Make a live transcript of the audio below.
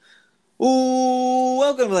Ooh,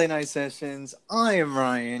 welcome to Late Night Sessions. I am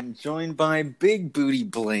Ryan, joined by Big Booty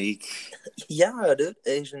Blake. Yeah, dude,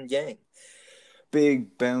 Asian gang.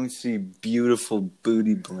 Big, bouncy, beautiful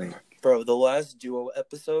Booty Blake. Bro, the last duo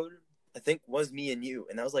episode, I think, was me and you,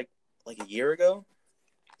 and that was like a year ago?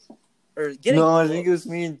 Or getting No, I close. think it was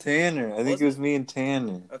me and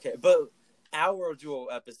Tanner. Okay, but our duo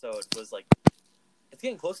episode was like, it's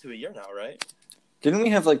getting close to a year now, right? Didn't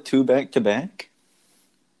we have like two back-to-back?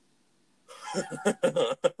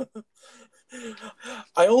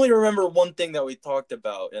 I only remember one thing that we talked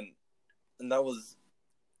about, and that was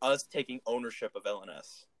us taking ownership of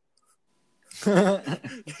LNS.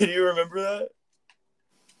 Do you remember that?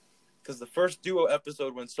 Because the first duo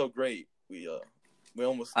episode went so great, we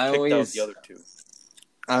almost kicked out the other two.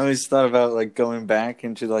 I always thought about like going back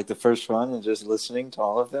into like the first one and just listening to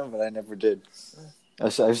all of them, but I never did. I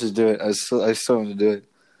should do it. I still want to do it.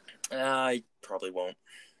 I probably won't.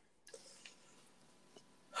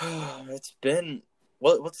 It's been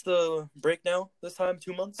what's the break now? This time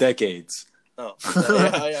 2 months? Decades. Oh,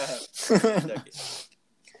 yeah. Decades.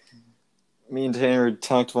 Me and Tanner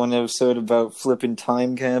talked one episode about flipping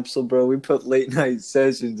time capsule, bro. We put Late Night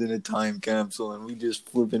Sessions in a time capsule and we just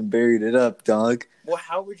flipping buried it up, dog. Well,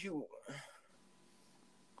 how would you?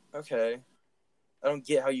 Okay, I don't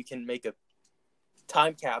get how you can make a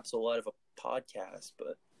time capsule out of a podcast,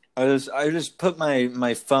 but I just put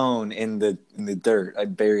my phone in the dirt. I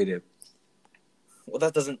buried it. Well,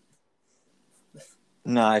 that doesn't.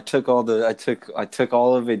 No, I took all of it,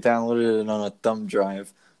 downloaded it on a thumb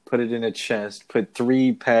drive, put it in a chest, put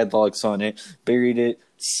 3 padlocks on it, buried it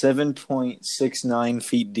 7.69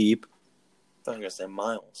 feet deep. I thought you were gonna say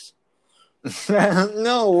miles.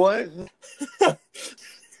 No, what?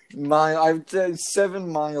 I've done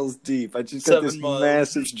 7 miles deep. I just got this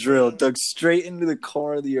massive drill, dug straight into the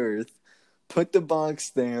core of the earth, put the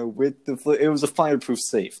box there with it was a fireproof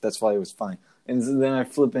safe. That's why it was fine. And then I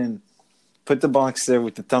put the box there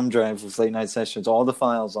with the thumb drive with Late Night Sessions, all the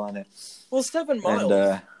files on it. Well, 7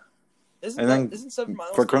 miles. And, isn't 7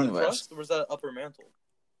 miles for the crust, or was that upper mantle?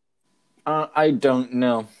 I don't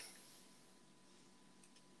know.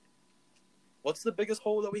 What's the biggest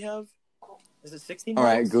hole that we have? Is it 16 miles?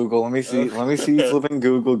 All right, Google. Let me see. Let me see. Flipping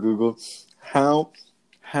Google. How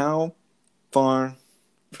far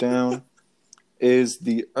down is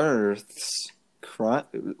the Earth's crust?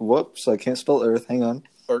 Whoops! I can't spell Earth. Hang on.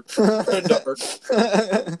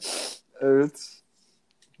 Earth's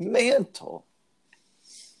mantle.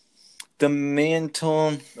 The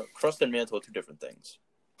mantle. No, crust and mantle are 2 different things.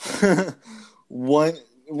 What?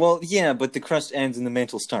 Well, yeah, but the crust ends and the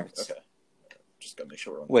mantle starts. Okay. Just gotta make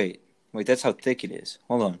sure we're on. Wait, that's how thick it is.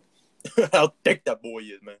 Hold on. How thick that boy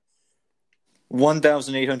is, man.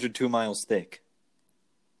 1,802 miles thick.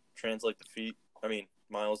 Translate the feet. I mean,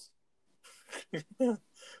 miles.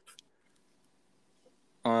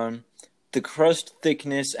 The crust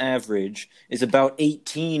thickness average is about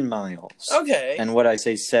 18 miles. Okay. And what I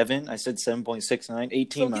say, 7? I said 7.69,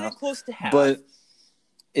 18 miles. Getting close to half. But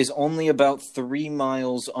is only about 3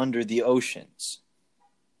 miles under the oceans.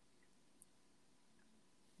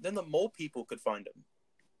 Then the mole people could find him.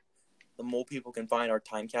 The mole people can find our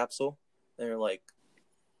time capsule. They're like,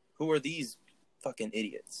 who are these fucking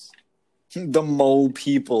idiots? The mole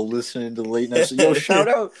people listening to Late Night. Yo, shout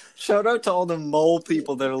out to all the mole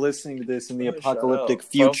people that are listening to this in the apocalyptic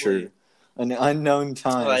future, an unknown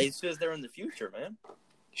time. It's because they're in the future, man.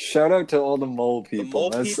 Shout out to all the mole people.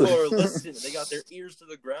 The mole people are listening. They got their ears to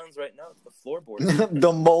the grounds right now. It's the floorboard.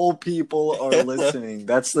 The mole people are listening.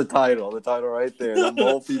 That's the title. The title right there. The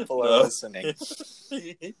mole people are listening.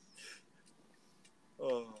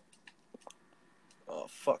 Oh,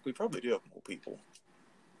 fuck. We probably do have mole people.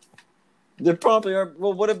 There probably are.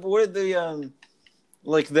 Well, what are the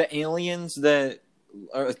like the aliens that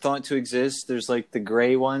are thought to exist? There's like the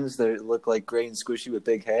gray ones that look like gray and squishy with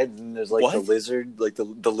big heads, and there's like the lizard, like the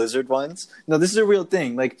lizard ones. No, this is a real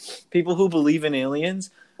thing. Like people who believe in aliens,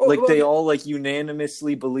 they all like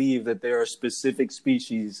unanimously believe that there are specific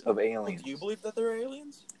species of aliens. Do you believe that there are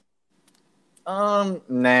aliens?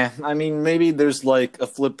 Nah. I mean, maybe there's like a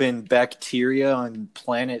flippin' bacteria on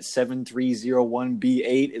planet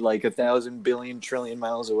 7301B8, like 1,000 billion trillion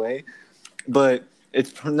miles away. But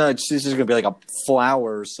it's just gonna be like a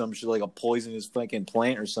flower or some shit, like a poisonous fucking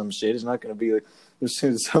plant or some shit. It's not gonna be like there's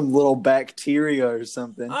some little bacteria or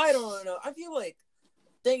something. I don't know. I feel like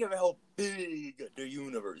think of how big the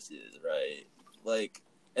universe is, right? Like,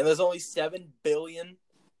 and there's only 7 billion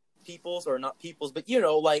peoples, or not peoples, but you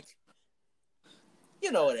know what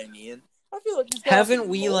I mean. I feel like there's gotta Haven't be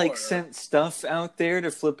we more. like sent stuff out there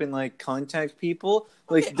to flip and like contact people?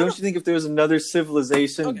 Like, Okay, I don't you think if there was another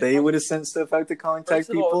civilization, Okay, they would have sent stuff out to contact first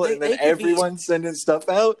of all, people, and then they could be- everyone's sending stuff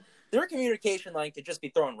out? Their communication line could just be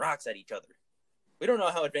throwing rocks at each other. We don't know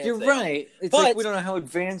how advanced You're they are. right. It's But- like we don't know how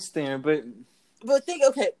advanced they are, but But think,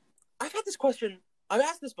 okay, I've had this question. I've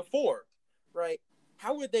asked this before, right?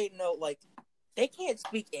 How would they know? Like, they can't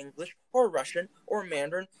speak English or Russian or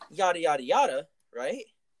Mandarin, yada yada yada, right?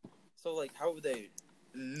 So, like, how would they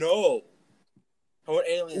know? How would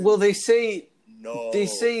aliens? well, they say know.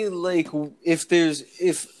 like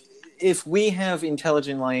if we have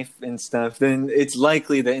intelligent life and stuff, then it's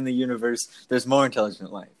likely that in the universe there's more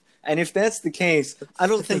intelligent life. And if that's the case, I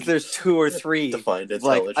don't think there's 2 or 3. Defined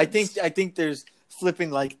Like intelligence. I think there's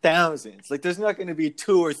flipping like thousands. Like there's not going to be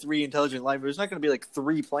 2 or 3 intelligent life. There's not going to be like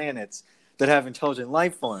 3 planets that have intelligent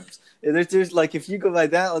life forms. There's like if you go by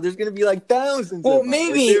that, there's going to be like thousands. Well, of them.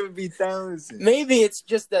 maybe- Like, there would be thousands. Maybe it's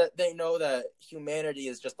just that they know that humanity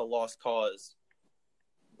is just a lost cause.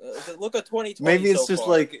 Look at 2020. Maybe it's so just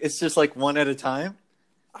far. like one at a time.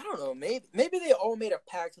 I don't know. Maybe they all made a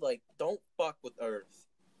pact to like don't fuck with Earth.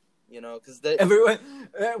 You know, because they Everyone,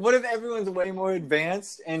 what if everyone's way more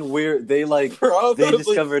advanced and they probably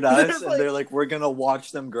discovered us There's, and they're like we're gonna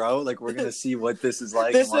watch them grow, like we're gonna see what this is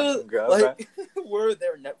like this and watch is them grow. like we're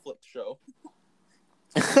their Netflix show.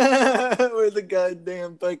 Bro. We're the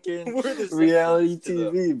goddamn fucking We're the reality Simpsons to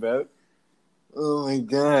them. TV, bro. Oh my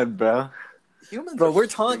god, bro. Humans, Bro, are we're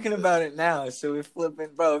talking stupid. about it now, so if the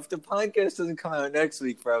podcast doesn't come out next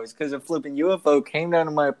week, bro, it's because a flipping UFO came down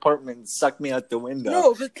to my apartment and sucked me out the window.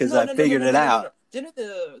 No, 'cause I figured it out. Didn't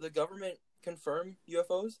the government confirm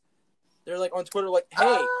UFOs? They're like on Twitter, like, hey,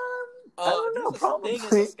 I don't know, there's this probably. thing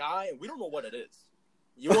in the sky, and we don't know what it is.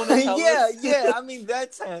 You want to tell us? yeah. I mean,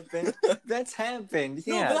 that's happened. That's happened.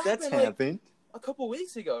 No, Yeah, but that that's happened, like- happened. A couple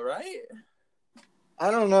weeks ago, right? I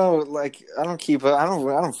don't know. Like, I don't keep up. I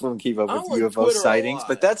don't fucking keep up I'm with on UFO Twitter a sightings, lot.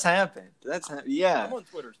 but that's happened. Yeah, I'm on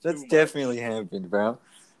Twitter too that's much. definitely happened, bro.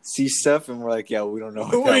 See stuff and we're like, yeah, we don't know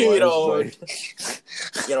what We that don't. was.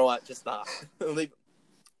 Like, You know what? Just stop. leave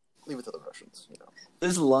it to the Russians. You know.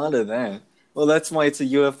 there's a lot of that. Well, that's why it's a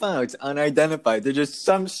UFO. It's unidentified. There's just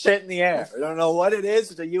some shit in the air. I don't know what it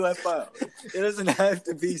is. It's a UFO. It doesn't have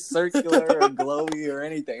to be circular or glowy or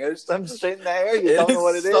anything. There's some shit in the air. You don't know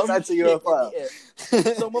what it is. Some That's a shit in UFO. the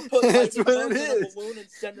air. Someone put That's like what bugs it in a is. balloon and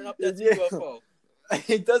send it up. That's Yeah. a UFO.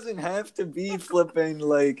 It doesn't have to be flipping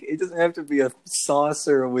like it doesn't have to be a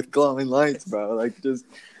saucer with glowing lights, bro. Like just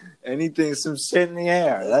anything, some shit in the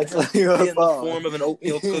air. That's a UFO. In the form of an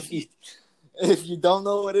oatmeal cookie. If you don't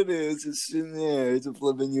know what it is, it's in there. It's a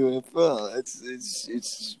flipping UFO. It's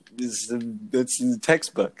that's in the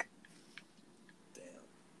textbook. Damn.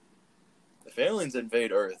 If aliens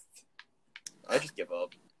invade Earth, I just give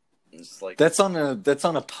up. It's just like That's on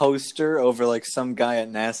a poster over like some guy at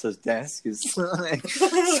NASA's desk. Is like,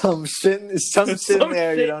 some shit in there. Some You shit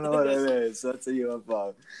don't know in what this- it is. That's a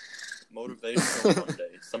UFO. motivational Monday.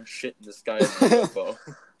 Some shit in the sky is a UFO.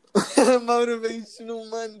 Motivational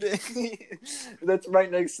Monday. That's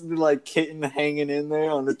right next to the like kitten hanging in there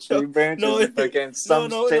on the tree branch. No, and fucking some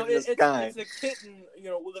shit in the sky. It's a kitten, you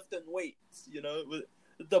know, lifting weights, you know, with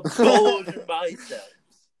the bulging biceps.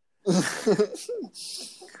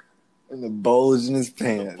 And the bulge in his The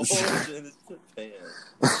pants. bulge in his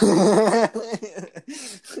pants.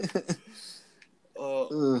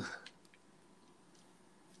 Ugh.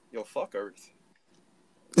 Yo, fuck Earth.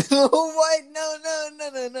 What?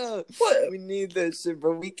 No. What? We need that shit,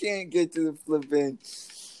 bro. We can't get to the flipping.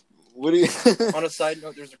 What do you? On a side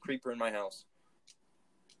note, there's a creeper in my house.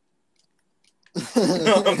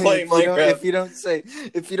 I'm playing Minecraft. If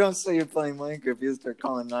you don't say you're playing Minecraft, you'll start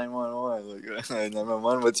calling 911. Like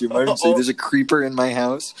 911, what's your emergency? Uh-oh. There's a creeper in my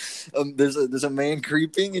house. There's a man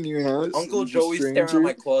creeping in your house. Uncle There's a Joey's staring at stranger.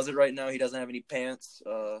 my closet right now. He doesn't have any pants.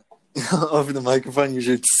 Over the microphone. You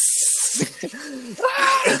should.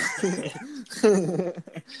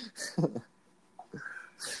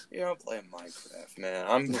 Yeah, I'm playing Minecraft, man.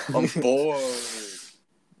 I'm bored.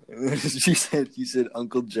 you said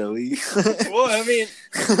Uncle Joey. Well, I mean,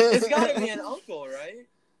 it's gotta be an uncle, right?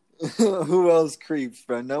 Who else creeps,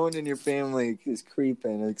 bro? No one in your family is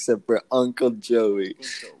creeping except for Uncle Joey. Uncle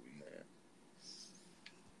Joey,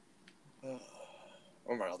 man.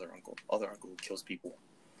 Or my other uncle. Other uncle who kills people.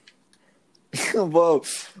 Whoa!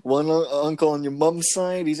 One uncle on your mom's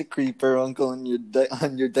side, he's a creeper. Uncle on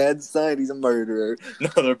your dad's side, he's a murderer. No,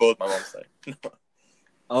 they're both my mom's side. No.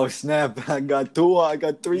 Oh snap! I got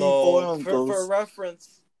three, four uncles. For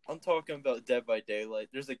reference, I'm talking about Dead by Daylight.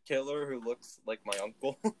 There's a killer who looks like my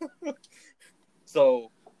uncle.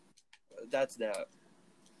 So, that's that.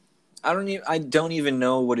 I don't even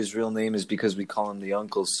know what his real name is because we call him the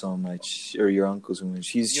uncle so much, or your uncle so much.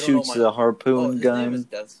 He shoots the harpoon his gun. name is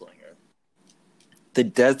Deathslinger. The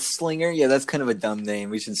Death Slinger? Yeah, that's kind of a dumb name.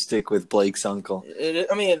 We should stick with Blake's uncle. I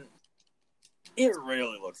mean, it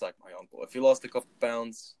really looks like my uncle. If he lost a couple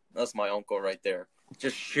pounds, that's my uncle right there.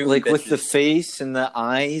 Just shooting like bitches. with the face and the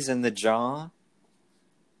eyes and the jaw.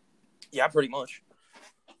 Yeah, pretty much.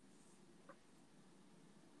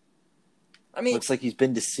 I mean, looks like he's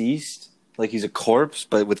been deceased, like he's a corpse,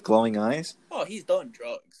 but with glowing eyes. Oh, he's done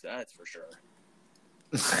drugs. That's for sure.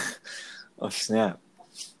 Oh snap!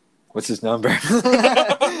 What's his number? He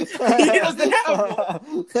doesn't have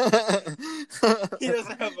one. He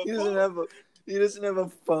doesn't have a phone. He doesn't have a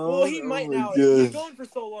phone. Well, he might now. He's gone for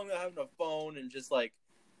so long without having a phone and just like,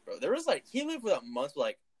 bro, there was like he lived without months,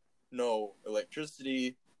 like no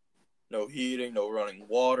electricity, no heating, no running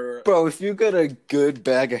water. Bro, if you get a good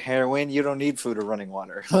bag of heroin, you don't need food or running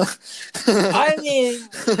water. I mean,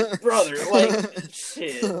 brother, like,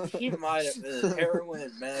 shit. He might have been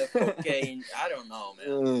heroin, meth, cocaine. I don't know,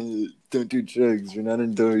 man. Don't do drugs. We're not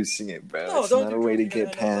endorsing it, bro. No, it's not a way to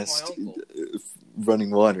get past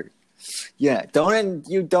running water. Yeah,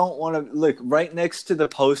 you don't want to look right next to the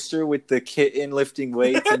poster with the kitten lifting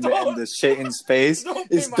weights and the shit in space.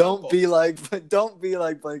 Don't be like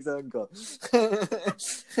Blake's uncle.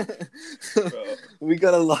 We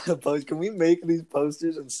got a lot of posters. Can we make these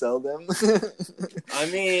posters and sell them? I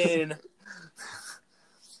mean,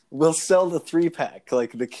 we'll sell the 3-pack,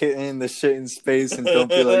 like the kitten, the shit in space, and don't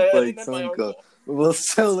be like Blake's uncle. We'll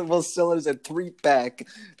sell it as a 3-pack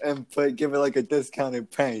and give it like a discounted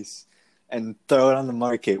price. And throw it on the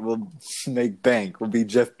market. We'll make bank. We'll be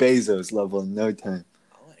Jeff Bezos level in no time.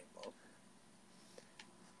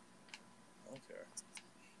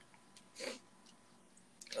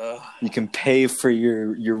 Okay. You can pay for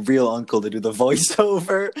your real uncle to do the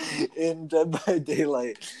voiceover in Dead by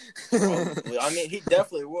Daylight. Probably. I mean, he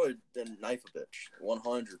definitely would then knife a bitch.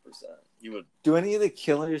 100%. He would. Do any of the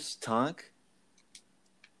killers talk?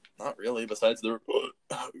 Not really, besides their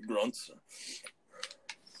grunts.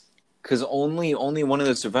 Because only one of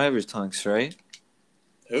the survivors talks, right?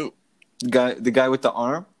 Who? The guy with the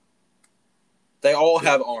arm? They all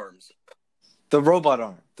have arms. The robot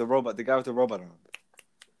arm. The guy with the robot arm.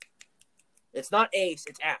 It's not Ace,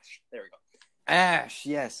 it's Ash. There we go. Ash,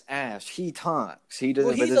 yes, Ash. He talks. He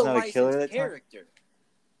doesn't, but there's not a killer that character.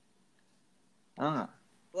 Talks.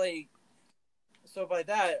 Like, so by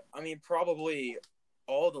that, I mean probably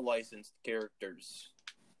all the licensed characters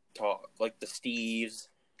talk. Like the Steves.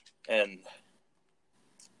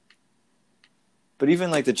 But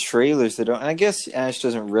even like the trailers that don't, and I guess Ash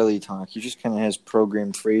doesn't really talk. He just kind of has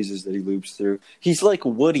programmed phrases that he loops through. He's like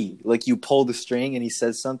Woody, like you pull the string and he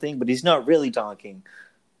says something, but he's not really talking.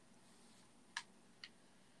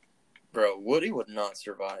 Bro, Woody would not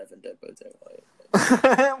survive in Dead by Daylight.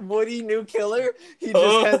 Woody, new killer. He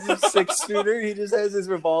just has his 6-shooter. He just has his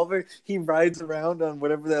revolver. He rides around on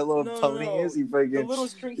whatever that little pony is. He freaking the little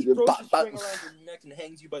string. He throws the string around your neck and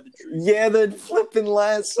hangs you by the tree. Yeah, that flipping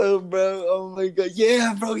lasso, bro. Oh my god.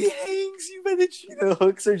 Yeah, bro. He hangs you by the tree. The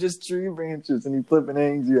hooks are just tree branches, and he flipping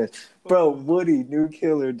hangs you. Bro, Woody, new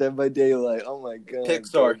killer, Dead by Daylight. Oh my god.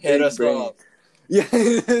 Pixar, hit us up. Yeah,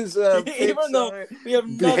 it's, even though we have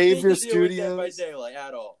nothing Behavior to do with Dead by Daylight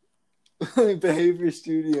at all. Behavior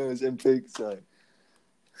Studios and Pixar.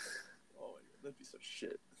 Oh, that'd be so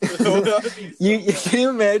shit. Can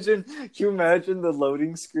you imagine the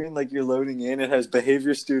loading screen, like you're loading in, it has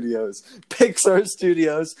Behavior Studios, Pixar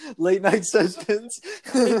Studios, Late Night Sessions.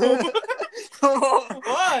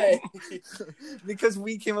 Why? Because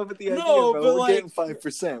we came up with the idea, bro. We're getting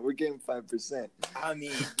 5%. We're getting 5%. I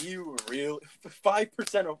mean, you really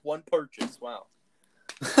 5% of one purchase. Wow.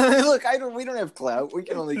 Look, we don't have clout. We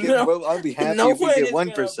can only get. I'll be happy if we get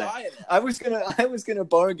 1%. I was gonna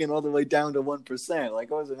bargain all the way down to 1%.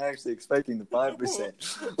 Like I wasn't actually expecting the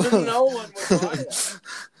 5%. No one would buy that.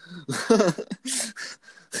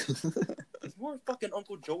 There's more fucking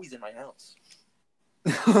Uncle Joey's in my house.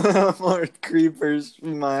 More creepers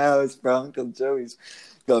in my house, bro. Uncle Joey's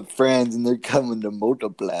got friends, and they're coming to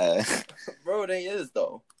multiply. Bro, they is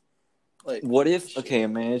though. Like, what if? Okay,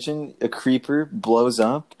 imagine a creeper blows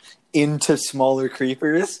up into smaller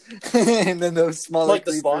creepers, and then those smaller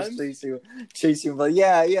creepers chase you. But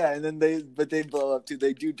yeah, and then they blow up too.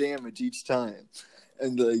 They do damage each time,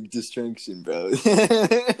 and like destruction, bro.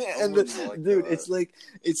 And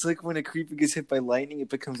it's like when a creeper gets hit by lightning, it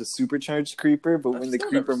becomes a supercharged creeper. But when the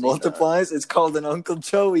creeper multiplies, it's called an Uncle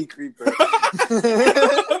Joey creeper.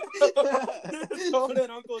 It's called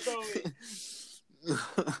an Uncle Joey.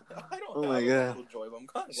 I don't know my god! Uncle Joey, but I'm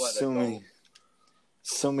kind of glad so many.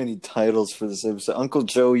 So many titles for this episode. Uncle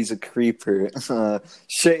Joey's a creeper.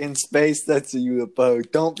 Shit in space, that's a UFO.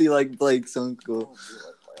 Don't be like Blake's uncle.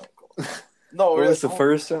 No, What was the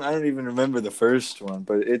first one? I don't even remember the first one,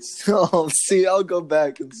 but it's... I'll go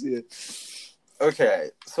back and see it. Okay,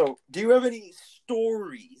 so do you have any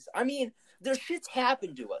stories? I mean, there's shit's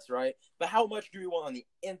happened to us, right? But how much do we want on the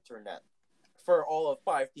internet for all of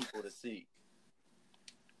 5 people to see?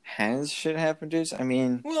 Has shit happened to us? I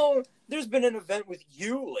mean... Well, there's been an event with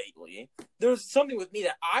you lately. There's something with me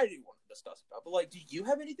that I didn't want to discuss about. But, like, do you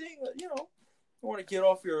have anything that, you want to get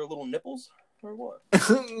off your little nipples? Or what?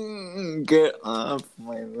 Get off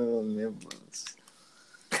my little nipples.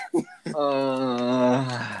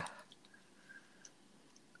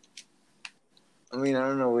 I mean, I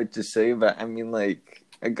don't know what to say, but I mean, like,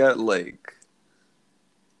 I got, like,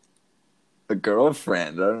 a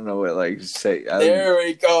girlfriend. I don't know what, like, to say. There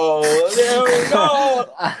we go. There we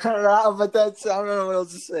go. I don't know, but I don't know what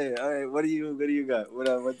else to say. All right, what do you got?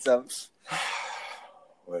 What's up?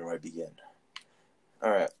 Where do I begin?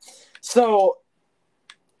 All right. So,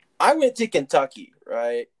 I went to Kentucky,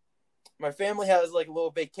 right? My family has, like, a little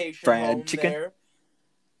vacation home there.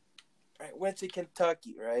 I went to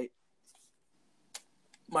Kentucky, right?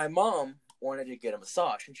 My mom wanted to get a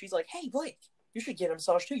massage, and she's like, "Hey, Blake, you should get a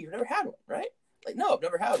massage too. You've never had one, right?" Like, no, I've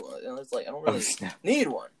never had one. And it's like, I don't really need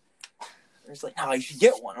one. And it's like, no, you should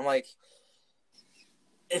get one. I'm like,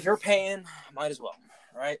 if you're paying, might as well,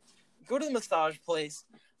 right? Go to the massage place.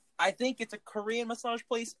 I think it's a Korean massage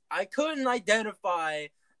place. I couldn't identify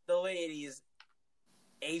the lady's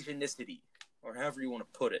Asianicity, or however you want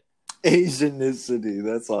to put it. Asianicity.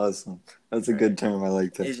 That's awesome. That's a good term. I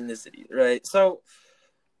like that. Asianicity, right? So,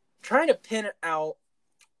 trying to pin out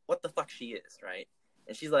what the fuck she is, right?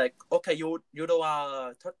 And she's like, "Okay, you do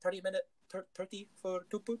 30-minute 30 for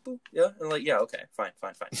two poo poo, yeah?" And I'm like, "Yeah, okay, fine."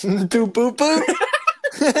 Two poo poo.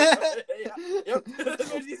 Yeah, yep.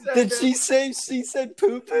 Did she say she said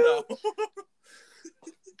poo poo? No.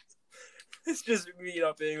 It's just me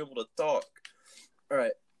not being able to talk. All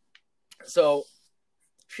right. So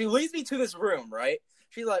she leads me to this room, right?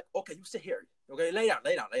 She's like, "Okay, you sit here. Okay, lay down.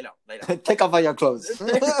 Take off all your clothes."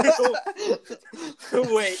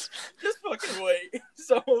 Wait. Just fucking wait.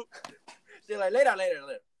 So she's like, lay down.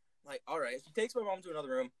 I'm like, all right. She takes my mom to another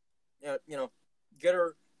room. Get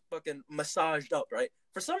her fucking massaged up, right?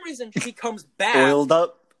 For some reason, she comes back. Oiled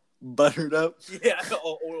up? Buttered up? Yeah,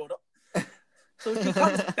 all oiled up. So she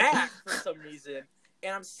comes back for some reason,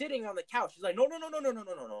 and I'm sitting on the couch. She's like, no.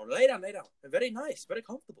 Lay down. Very nice, very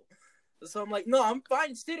comfortable. So I'm like, no, I'm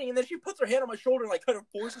fine sitting. And then she puts her hand on my shoulder and, like, kind of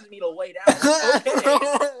forces me to lay down.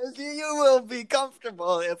 Okay. You will be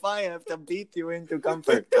comfortable if I have to beat you into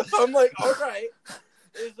comfort. I'm like, all right.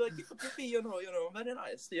 It's like, it could be, very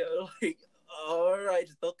nice. Yeah, like, all right,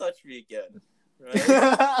 just don't touch me again. Right?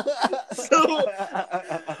 So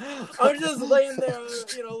I'm just laying there,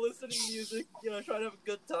 listening to music, trying to have a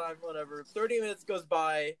good time, whatever. 30 minutes goes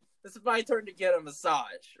by. This is my turn to get a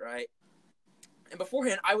massage, right? And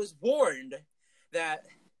beforehand, I was warned that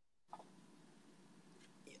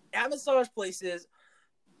at massage places,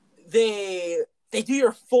 they do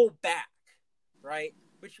your full back, right?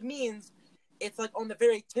 Which means it's like on the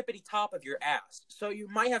very tippity top of your ass. So you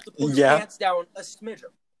might have to pull your pants down a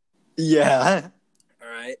smidgen. Yeah. All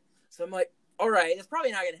right. So I'm like, all right, it's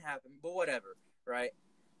probably not going to happen, but whatever, right?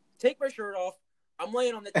 Take my shirt off. I'm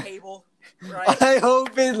laying on the table, right? I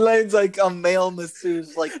hope it lands like a male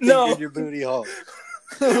masseuse, like in your booty hole.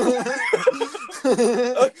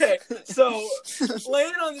 Okay, so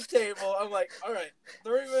laying on the table, I'm like, all right,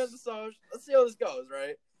 30 minutes massage. Let's see how this goes,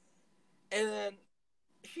 right? And then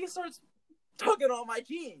she starts tugging on my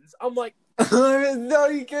jeans. I'm like, no,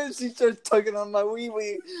 you can't. She starts tugging on my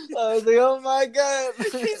wee-wee. I was like, oh my god.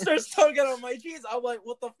 She starts tugging on my jeans. I'm like,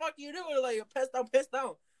 what the fuck are you doing? Like, pissed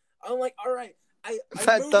down. I'm like, all right. I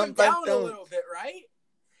moved him down a little bit, right?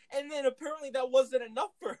 And then apparently that wasn't enough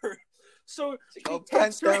for her. So she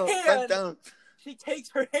takes her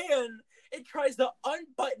hand and tries to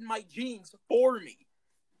unbutton my jeans for me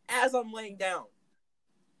as I'm laying down.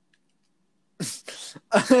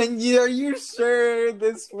 And are you sure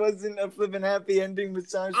this wasn't a flippin' happy ending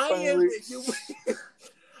massage?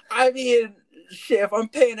 I mean, shit, if I'm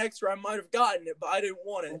paying extra, I might have gotten it, but I didn't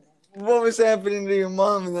want it. What was happening to your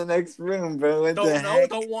mom in the next room, bro? What don't know. Heck?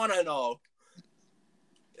 Don't want to know.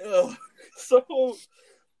 Ugh. So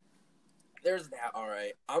there's that. All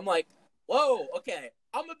right. I'm like, whoa. Okay.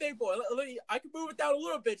 I'm a big boy. I can move it down a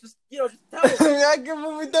little bit. Just tell me. I can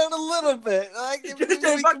move it down a little bit.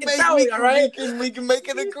 We can make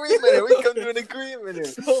an agreement. We come to an agreement here.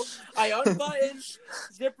 So I unbutton,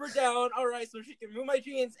 zip her down. All right, so she can move my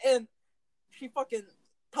jeans, and she fucking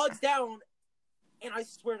tugs down, and I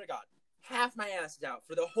swear to God, half my ass is out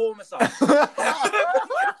for the whole massage.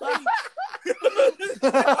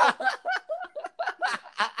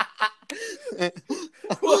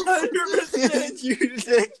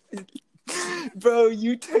 100%. Bro,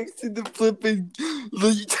 you texted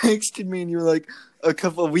me and you were like, a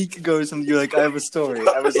couple of weeks ago or something, you were like, I have a story.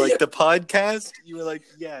 I was like, the podcast? You were like,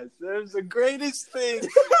 yes. That was the greatest thing.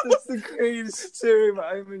 That's the greatest story.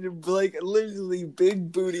 I mean, Blake, literally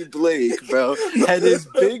big booty Blake, bro, had his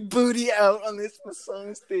big booty out on this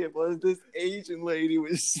massage table as this Asian lady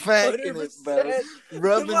was smacking it, bro.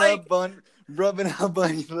 Rubbing up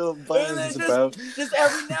on your little buns, bro. Just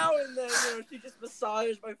every now and then, she just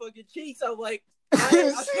massaged my fucking cheeks. I'm like, she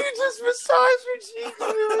just massaged her cheeks.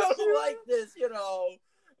 I like this,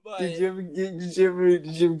 But did you ever get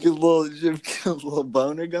a little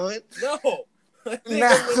boner going? No.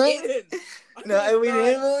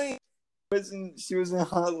 She wasn't a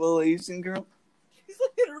hot little Asian girl. She's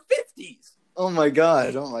like in her 50s. Oh my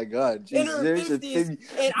god. Jesus, in her 50s,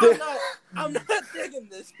 and I'm not digging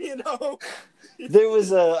this, There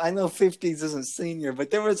was I know 50s isn't senior,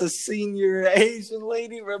 but there was a senior Asian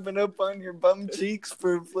lady rubbing up on your bum cheeks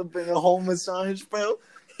for flipping a whole massage, bro.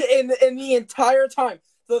 And the entire time,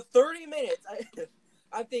 the 30 minutes,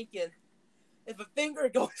 I'm thinking, if a finger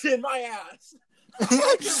goes in my ass,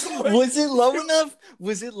 was it low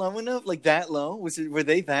enough? Like that low? Were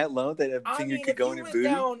they that low that a finger could go in your booty?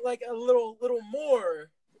 Down like a little more.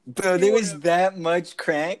 Bro, there was that much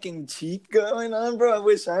crack and cheek going on, bro. I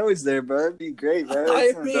wish I was there, bro. It'd be great, bro.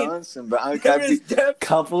 That sounds awesome, bro. I got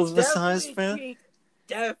couples massage, bro.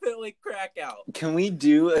 Definitely crack out. Can we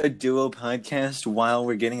do a duo podcast while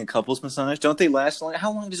we're getting a couples massage? Don't they last long?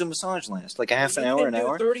 How long does a massage last? Like a half an hour, an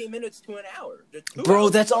hour? 30 minutes to an hour. Bro,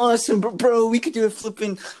 that's awesome. Bro, we could do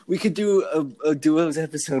we could do a duos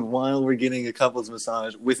episode while we're getting a couples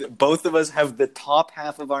massage with both of us have the top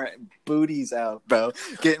half of our booties out, bro.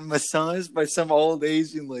 Getting massaged by some old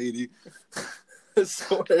Asian lady.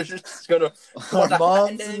 So we're just gonna. Our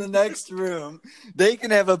mom's in the next room. They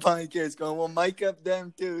can have a podcast going. We'll mic up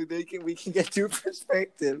them too. We can get two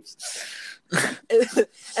perspectives. At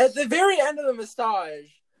the very end of the massage,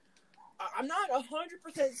 I'm not 100%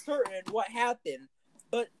 certain what happened,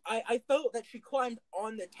 but I felt that she climbed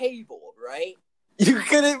on the table, right? You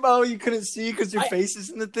couldn't see because your face is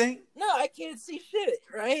in the thing? No, I can't see shit,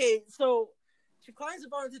 right? So she climbs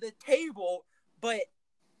up onto the table, but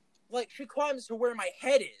she climbs to where my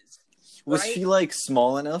head is. Was she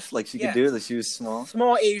small enough? Like she could do it? Like she was small?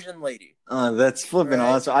 Small Asian lady. Oh, that's flipping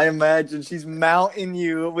awesome. I imagine she's mounting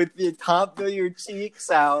you with the top of your cheeks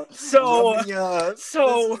out. So this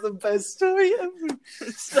is the best story ever.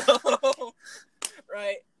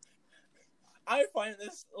 Right. I find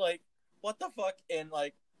this what the fuck and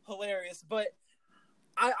hilarious, but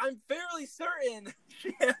I'm fairly certain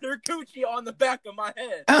she had her coochie on the back of my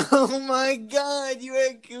head. Oh my god, you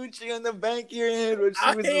had coochie on the back of your head when she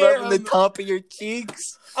was rubbing the top of your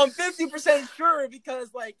cheeks? I'm 50% sure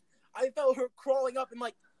because I felt her crawling up and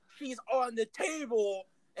she's on the table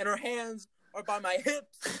and her hands are by my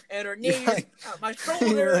hips and her knees at my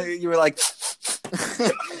shoulders. You were like no,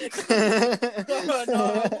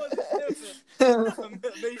 I wasn't sniffing.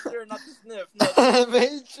 Made sure not to sniff. No.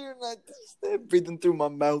 Made sure not to sniff. Breathing through my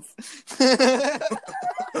mouth. Oh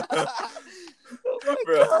my god,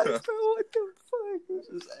 bro, what the fuck? This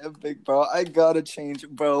is epic, bro. I gotta change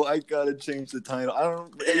the title. I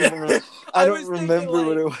don't remember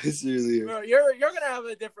what it was earlier. Bro, you're gonna have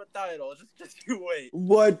a different title. Just you wait.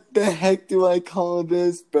 What the heck do I call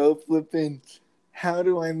this, bro? Flipping. How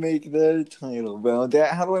do I make that a title, bro?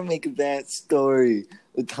 How do I make that story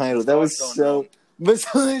a title? That was so...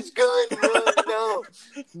 Massage going wrong.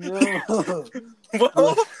 No.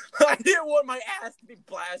 Well, I didn't want my ass to be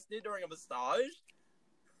blasted during a massage.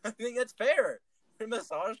 I think that's fair. A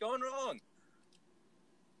massage going wrong.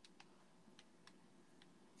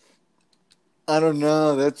 I don't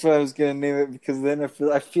know. That's why I was gonna name it because then I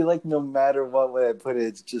feel like no matter what way I put it,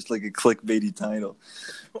 it's just like a clickbaity title.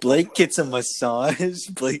 Blake gets a massage.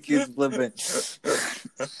 Blake is flipping.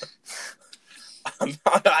 I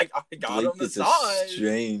got a massage. A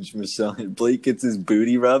strange massage. Blake gets his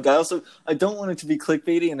booty rubbed. I don't want it to be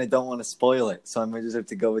clickbaity, and I don't want to spoil it, so I might just have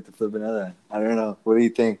to go with the flipping other. I don't know. What do you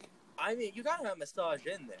think? I mean, you gotta have massage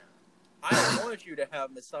in there. I don't want you to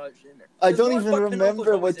have massage in there. I don't even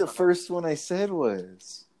remember what the first one I said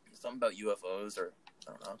was. Something about UFOs or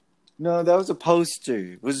I don't know. No, that was a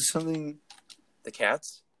poster. Was it something? The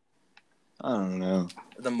cats? I don't know.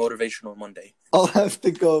 The Motivational Monday. I'll have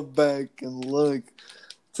to go back and look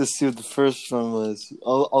to see what the first one was.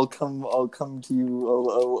 I'll come to you.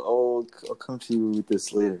 I'll come to you with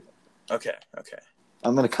this later. Okay.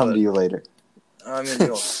 I'm gonna come to you later. I mean, you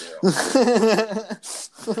don't do.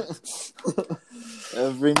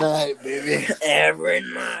 Every night, baby. Every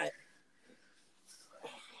night.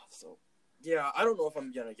 So, yeah, I don't know if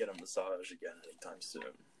I'm gonna get a massage again anytime soon.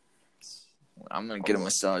 I'm gonna get a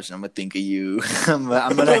massage and I'm gonna think of you. I'm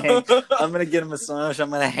gonna get a massage.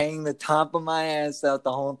 I'm gonna hang the top of my ass out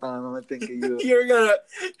the whole time. I'm gonna think of you.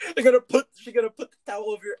 She's gonna put the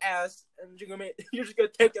towel over your ass and you're just gonna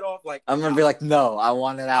take it off like. I'm gonna be like, no, I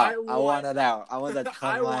want it out. I want it out. I want the top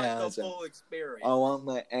I of my want ass. the full experience. I want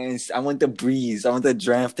my ass. I want the breeze. I want the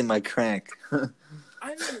draft in my crack. I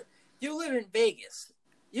mean, you live in Vegas.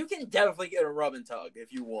 You can definitely get a rub and tug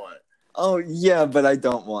if you want. Oh yeah, but I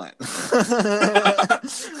don't want.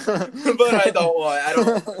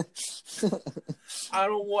 I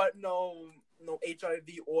don't want no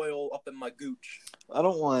HIV oil up in my gooch. I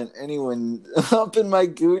don't want anyone up in my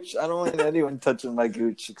gooch. I don't want anyone touching my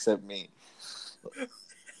gooch except me.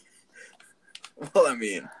 Well, I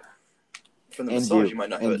mean, from the massage, you might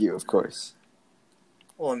not. And you, of course.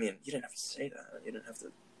 Well, I mean, you didn't have to say that. You didn't have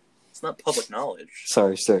to. It's not public knowledge.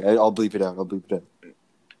 Sorry. I'll bleep it out.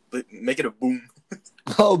 But make it a boom.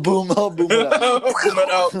 I'll boom it out. Boom it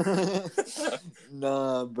out.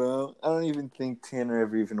 Nah, bro. I don't even think Tanner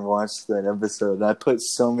ever even watched that episode. I put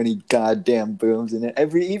so many goddamn booms in it.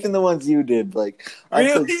 Even the ones you did. Like,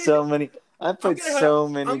 really? I put so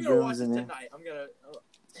many booms in it. Tonight.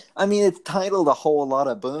 I mean, it's titled A Whole Lot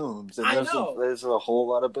of Booms. And know. There's a whole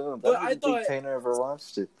lot of booms. But I don't think Tanner ever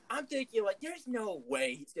watched it. I'm thinking, like, there's no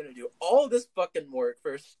way he's going to do all this fucking work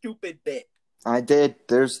for a stupid bit. I did.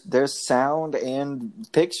 There's sound and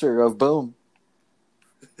picture of boom.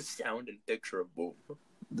 Sound and picture of boom.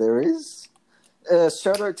 There is.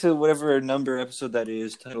 Shout out to whatever number episode that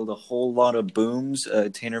is, titled A Whole Lot of Booms.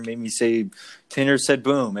 Tanner said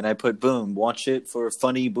boom, and I put boom. Watch it for a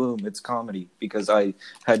funny boom. It's comedy, because I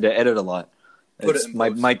had to edit a lot.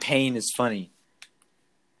 My pain is funny.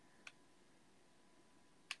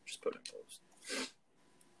 Just put it in post.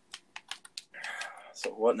 So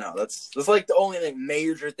what now? That's like the only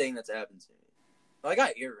major thing that's happened to me. Well, I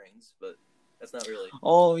got earrings, but that's not really.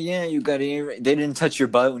 Oh yeah, you got earrings. They didn't touch your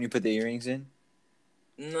butt when you put the earrings in?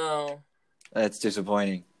 No. That's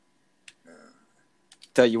disappointing.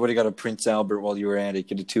 Thought you would have got a Prince Albert while you were at it.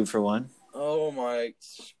 Get a 2-for-1. Oh my!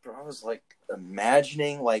 Bro, I was like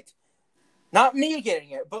imagining, like, not me getting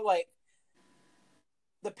it, but like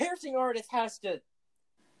the piercing artist has to,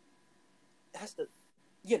 has to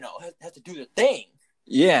do the thing.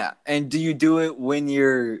 Yeah, and do you do it when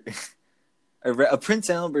you're a Prince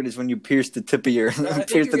Albert is when you pierce the tip of your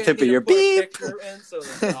beep. So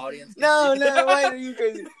the audience no, why are you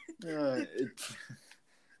crazy?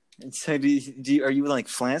 So are you like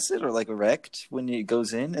flaccid or like erect when it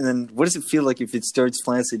goes in? And then what does it feel like if it starts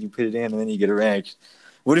flaccid, you put it in, and then you get erect?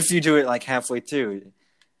 What if you do it like halfway through?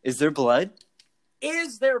 Is there blood?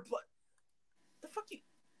 Is there blood? The fuck you?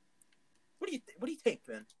 What do you think,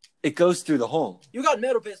 man? It goes through the hole. You got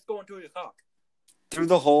metal bits going through your cock. Through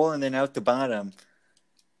the hole and then out the bottom.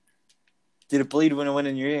 Did it bleed when it went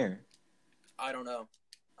in your ear? I don't know.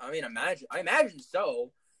 I mean, I imagine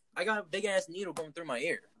so. I got a big ass needle going through my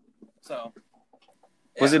ear. So.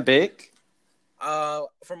 Yeah. Was it big?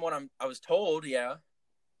 From what I was told, yeah.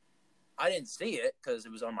 I didn't see it because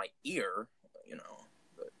it was on my ear,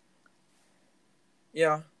 But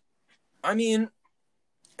yeah, I mean,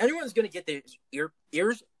 anyone's gonna get their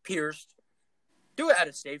ears pierced. Do it at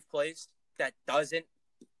a safe place that doesn't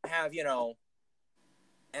have,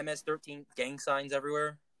 MS-13 gang signs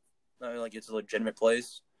everywhere. I mean, like, it's a legitimate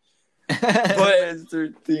place. But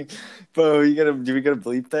MS-13, bro, do we gotta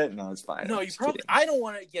bleep that? No, it's fine. No, you probably. Kidding. I don't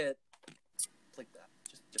want to get bleep that.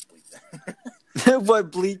 Just bleep that.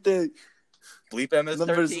 What bleep that? Bleep MS-13.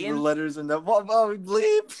 Numbers, the letters, and the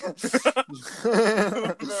bleep.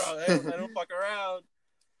 I don't fuck around.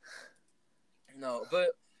 No,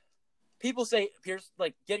 but people say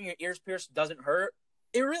getting your ears pierced doesn't hurt.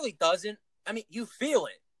 It really doesn't. I mean, you feel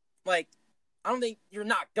it. Like, I don't think you're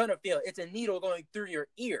not gonna feel it. It's a needle going through your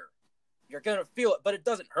ear. You're gonna feel it, but it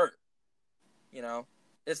doesn't hurt.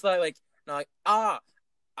 It's like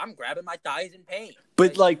I'm grabbing my thighs in pain.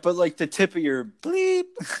 But like the tip of your bleep.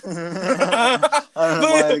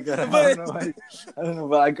 I don't know,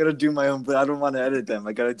 but I gotta do my own. But I don't want to edit them.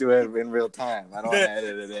 I gotta do it in real time. I don't want to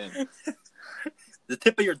edit it in. The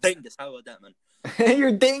tip of your dingus. How about that, man?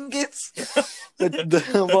 Your dingus.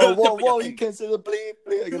 Whoa! You can't say the bleep.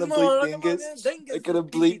 I gotta bleep dingus. I gotta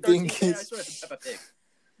bleep dingus. I swear it's Peppa Pig.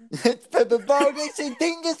 It's Peppa Pig. They say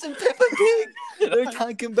dingus and Peppa Pig. They're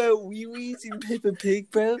talking about wee-wees in Peppa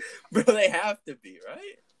Pig, bro. Bro, they have to be,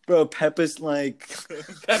 right? Bro, Peppa's like...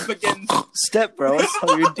 Peppa Step, bro. I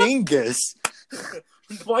saw your dingus.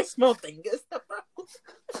 Do I smell dingus, bro?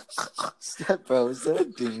 Step, bro. Is that a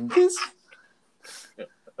dingus?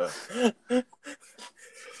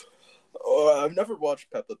 Oh, I've never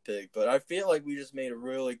watched Peppa Pig, but I feel like we just made a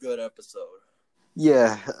really good episode.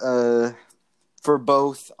 Yeah, for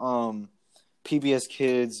both PBS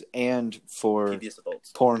Kids and for PBS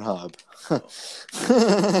Adults. Pornhub.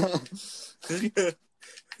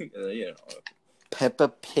 You know. Peppa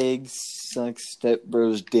Pig sucks Step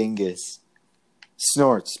Bro's dingus.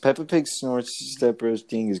 Snorts. Peppa Pig snorts Step Bro's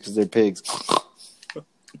dingus because they're pigs.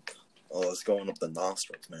 Oh, it's going up the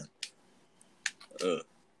nostrils, man.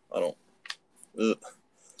 I don't. Ugh.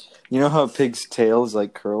 You know how a pig's tail is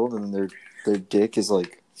like curled and their dick is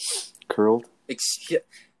like curled?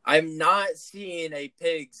 I'm not seeing a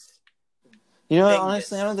pig's. You know, dingus.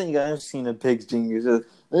 honestly, I don't think I've seen a pig's dingus.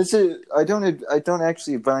 I don't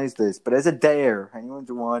actually advise this, but as a dare, anyone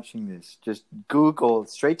watching this, just Google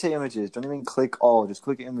straight to images. Don't even click all. Just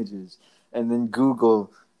click images, and then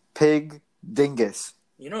Google pig dingus.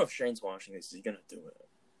 You know, if Shane's watching this, he's gonna do it.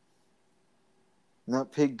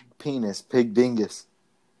 Not pig penis, pig dingus.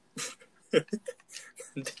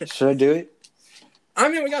 Should I do it? I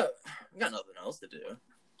mean, we got nothing else to do.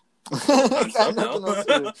 Got nothing else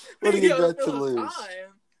to do. What do you got to lose?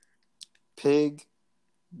 Time. Pig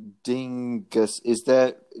dingus. Is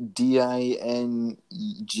that dingus?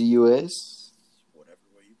 Whatever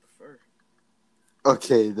way you prefer.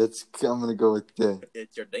 Okay, I'm gonna go with that.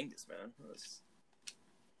 It's your dingus, man.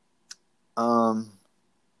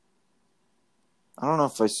 I don't know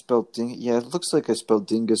if I spelled dingus. Yeah, it looks like I spelled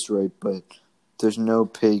dingus right, but there's no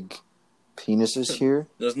pig penises here.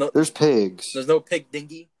 There's pigs. There's no pig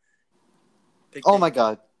dingy. Oh my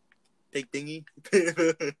god. Pig dingy.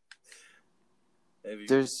 Maybe.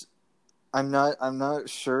 I'm not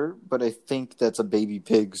sure, but I think that's a baby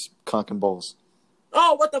pig's cock and balls.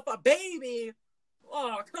 Oh, what the fuck, baby?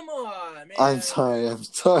 Oh, come on, man. I'm sorry. What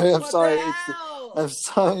the hell? I'm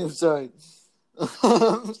sorry.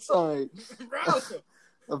 Bro.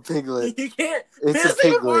 A piglet. You can't. It's man, a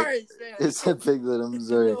piglet. words, man. It's a piglet. I'm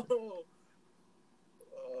sorry. No.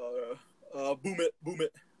 Boom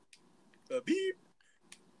it. Beep.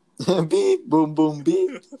 Beep, boom, boom,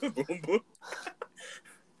 beep. Boom, boom.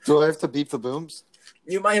 Do I have to beep the booms?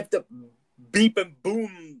 You might have to beep and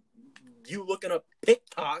boom. You looking up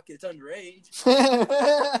TikTok? It's underage.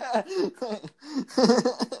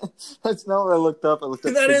 That's not what I looked up. I looked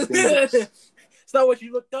up. It's not what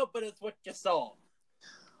you looked up, but it's what you saw.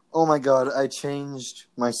 Oh my god! I changed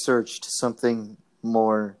my search to something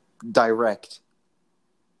more direct,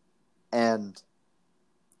 and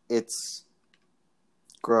it's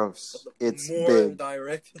gross. It's more big.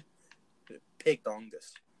 Direct. Pig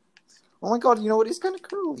dongus. Oh my god! You know what? He's kind of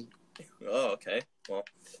curly. Oh, okay. Well,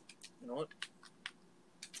 you know what?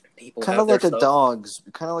 People kind of like a dog's.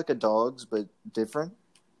 Kind of like a dog's, but different.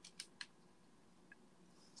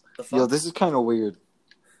 Yo, this is kind of weird.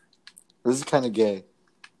 This is kind of gay.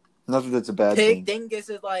 Not that that's a bad thing. Pig dingus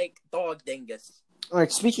is like dog dingus. All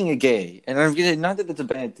right, speaking of gay, and I'm gonna not that that's a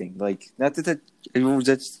bad thing. Like, not that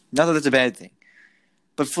that's a bad thing.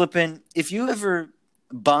 But flipping, if you ever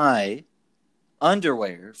buy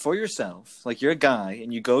underwear for yourself, like you're a guy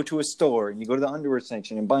and you go to a store and you go to the underwear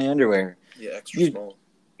section and buy underwear. Yeah, extra small.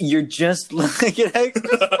 You're just looking at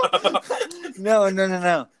extra small.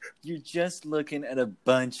 No. You're just looking at a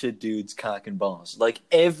bunch of dudes' cock and balls. Like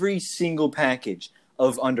every single package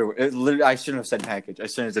of underwear. I shouldn't have said package. I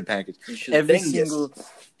shouldn't have said package.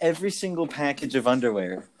 Every single package of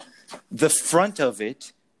underwear. The front of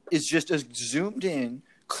it is just a zoomed in,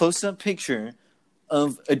 close up picture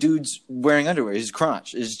of a dude's wearing underwear. His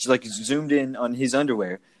crotch is just like zoomed in on his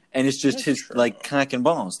underwear. And it's just his like cock and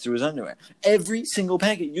balls through his underwear. Every single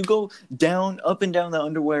package. You go up and down the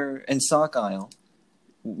underwear and sock aisle.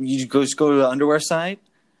 You just go to the underwear side,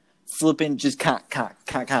 flipping just cock,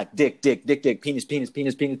 dick, penis.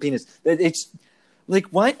 It's like,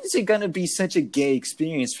 why is it gonna be such a gay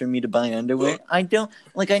experience for me to buy underwear? I know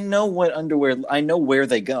what underwear. I know where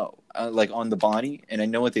they go, like on the body, and I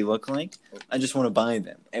know what they look like. I just want to buy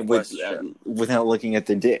them, and without looking at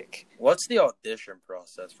the dick. What's the audition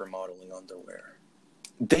process for modeling underwear?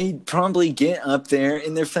 They probably get up there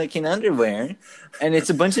in their fucking underwear, and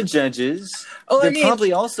it's a bunch of judges. They're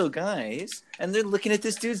probably also guys, and they're looking at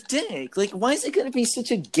this dude's dick. Like, why is it going to be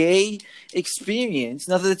such a gay experience?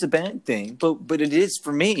 Not that it's a bad thing, but it is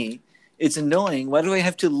for me. It's annoying. Why do I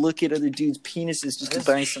have to look at other dudes' penises just to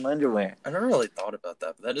buy some underwear? I never really thought about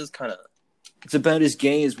that, but that is kind of It's about as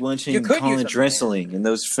gay as You watching could use college a man. wrestling and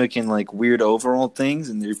those freaking like weird overall things,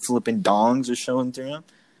 and they're flipping dongs are showing through them.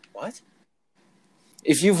 What?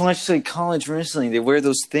 If you've watched like college wrestling, they wear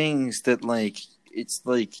those things that like it's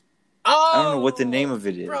like Oh, I don't know what the name of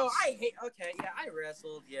it is. Bro, I hate. Okay, yeah, I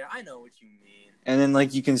wrestled. Yeah, I know what you mean. And then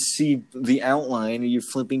like you can see the outline of you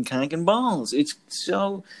flipping cock and balls. It's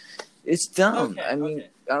dumb. Okay, I mean, okay.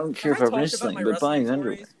 I don't care Have I about talked wrestling, about my but wrestling buying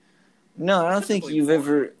underwear. stories? No, I don't think Specifically you've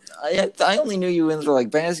before. ever. I only knew you into like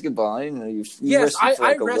basketball. I didn't know you Yes, wrestled for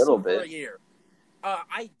like I a little wrestled for bit. a year.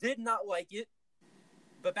 I did not like it,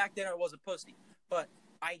 but back then I was a pussy. But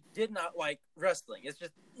I did not like wrestling. It's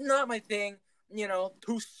just not my thing. You know,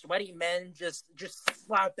 two sweaty men just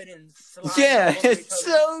slapping and sliding. Yeah, all over each it's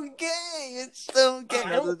other. so gay. It's so gay. I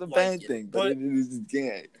That's don't a like bad it, thing, but- but it is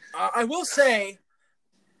gay. I will say,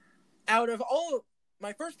 out of all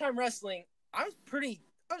my first time wrestling, I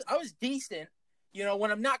was decent. You know,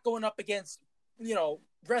 when I'm not going up against, you know,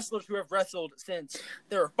 wrestlers who have wrestled since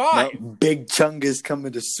they were 5. No, Big Chungus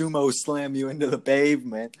coming to sumo slam you into the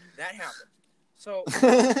pavement. That happened. So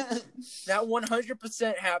that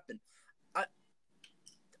 100% happened.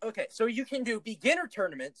 Okay, so you can do beginner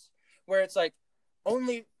tournaments where it's like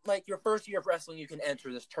only like your first year of wrestling you can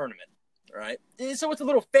enter this tournament, right? So it's a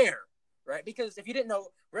little fair, right? Because if you didn't know,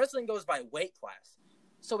 wrestling goes by weight class.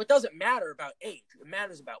 So it doesn't matter about age. It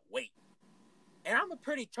matters about weight. And I'm a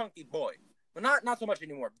pretty chunky boy. But not so much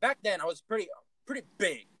anymore. Back then I was pretty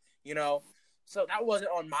big, you know? So that wasn't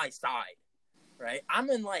on my side, right? I'm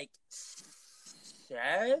in like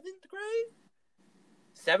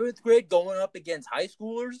 7th grade going up against high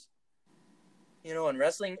schoolers, you know, in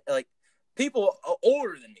wrestling, like people are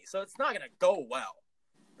older than me, so it's not gonna go well,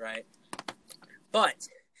 right? But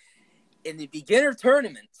in the beginner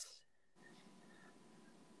tournaments,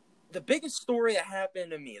 the biggest story that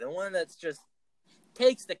happened to me, the one that's just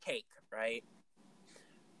takes the cake, right?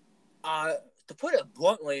 To put it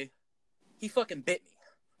bluntly, he fucking bit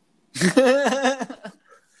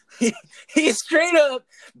me. He straight up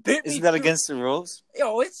bit me. Isn't that against the rules?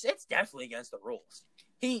 Yo, it's definitely against the rules.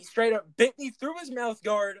 He straight up bit me through his mouth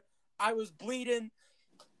guard. I was bleeding,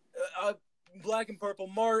 black and purple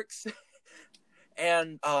marks,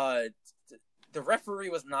 and the referee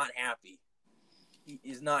was not happy.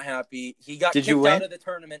 He's not happy. He got Did you kicked win? out of the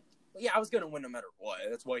tournament. Yeah, I was gonna win no matter what.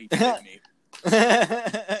 That's why he bit me. He's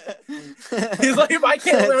like, if I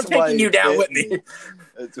can't win, I'm taking you down with me.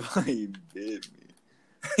 That's why he bit me.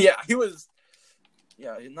 Yeah, he was.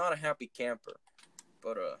 Yeah, he's not a happy camper,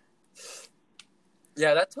 but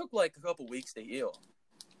yeah, that took like a couple weeks to heal.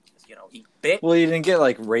 You know, he bit. Well, you didn't get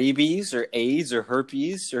like rabies or AIDS or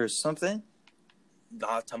herpes or something?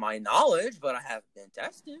 Not to my knowledge, but I have been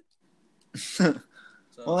tested. So,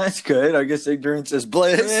 Well, that's good. I guess ignorance is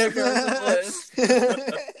bliss. Ignorance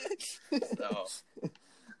is so,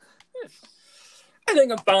 I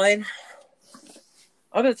think I'm fine.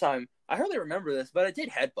 Other time, I hardly remember this, but I did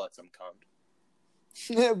headbutt some cunt.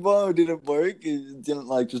 Yeah, whoa, did it work? You didn't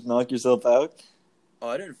like just knock yourself out? Oh,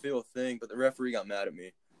 I didn't feel a thing, but the referee got mad at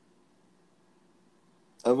me.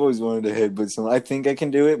 I've always wanted to headbutt someone. I think I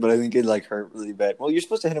can do it, but I think it like hurt really bad. Well, you're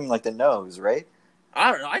supposed to hit him like the nose, right?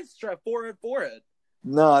 I don't know. I just tried forehead.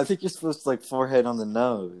 No, I think you're supposed to like forehead on the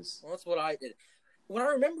nose. Well, that's what I did. What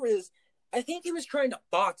I remember is, I think he was trying to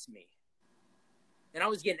box me, and I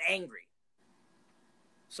was getting angry.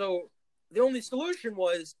 So the only solution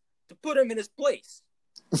was to put him in his place.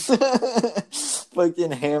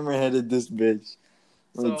 Fucking hammerheaded this bitch.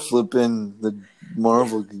 Like So- flipping the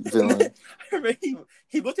Marvel villain. I remember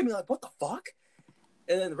he looked at me like, "What the fuck?"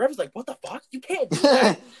 And then the ref was like, "What the fuck? You can't do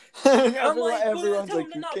that." I'm like, Everyone's tell him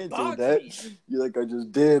like, to you not can't do box that. me. You're like, I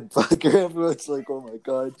just did. Fucker. Everyone's like, oh my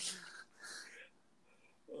god.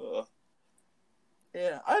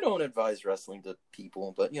 Yeah, I don't advise wrestling to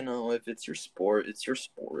people, but you know, if it's your sport, it's your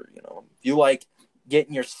sport. You know, if you like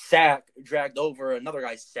getting your sack dragged over another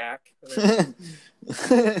guy's sack,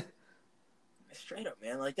 straight up,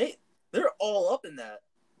 man, like they're all up in that,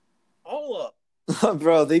 all up.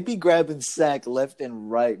 Bro, they be grabbing sack left and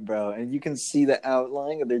right, bro. And you can see the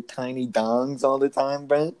outline of their tiny dongs all the time,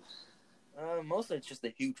 bro. Mostly it's just a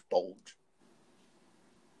huge bulge,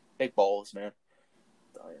 big balls, man.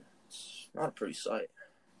 It's not a pretty sight.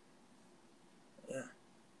 Yeah.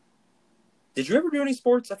 Did you ever do any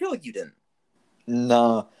sports? I feel like you didn't.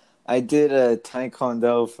 No, I did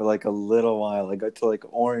taekwondo for like a little while. I got to like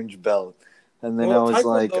orange belt. And then Well, I was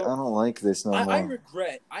like, I taekwondo- don't like this no more. I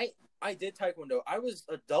regret. I did taekwondo. I was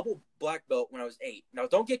a double black belt when I was 8. Now,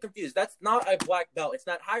 don't get confused. That's not a black belt. It's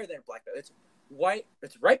not higher than a black belt. It's white.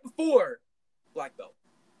 It's right before black belt.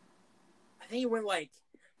 I think it went like,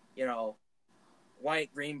 you know,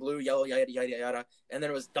 white, green, blue, yellow, yada, yada, yada. And then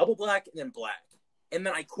it was double black and then black. And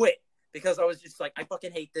then I quit because I was just like, I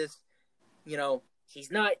fucking hate this. You know,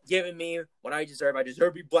 he's not giving me what I deserve. I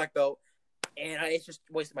deserve to be black belt. And it's just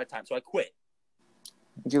wasting my time. So I quit.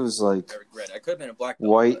 I think it was like I regret it. I could have been a black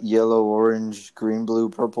belt. white, yellow, orange, green, blue,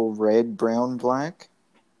 purple, red, brown, black.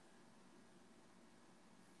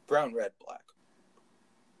 Brown, red, black.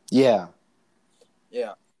 Yeah.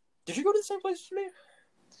 Yeah. Did you go to the same place as me?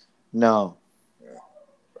 No. Yeah.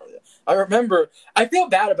 I remember. I feel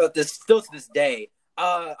bad about this still to this day.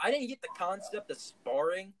 I didn't get the concept of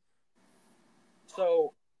sparring.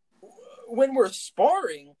 So when we're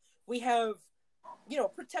sparring, we have,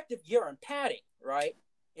 protective gear and padding, right?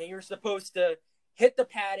 And you're supposed to hit the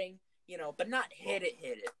padding, but not hit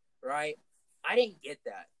it, right? I didn't get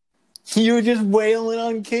that. You were just wailing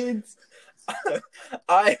on kids?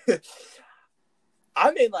 I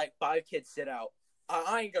made like 5 kids sit out.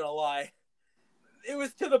 I ain't gonna lie. It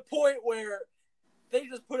was to the point where they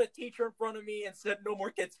just put a teacher in front of me and said, "No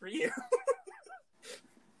more kids for you."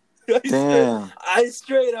 Damn. I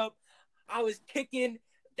straight up, I was kicking.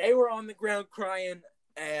 They were on the ground crying,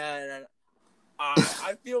 and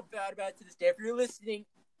I feel bad about it to this day. If you're listening,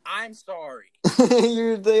 I'm sorry.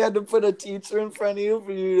 They had to put a teacher in front of you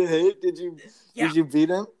for you to hit. Did you beat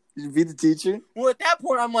him? Did you beat the teacher? Well, at that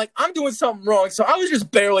point, I'm like, I'm doing something wrong. So I was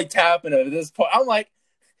just barely tapping it at this point. I'm like,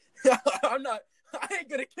 I ain't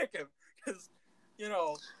gonna kick him because,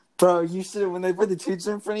 Bro, you should have, when they put the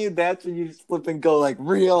teacher in front of you, that's when you just flip and go like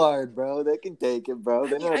real hard, bro. They can take it, bro.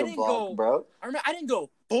 They know how to block, bro. I didn't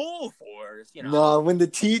go full force, No, when the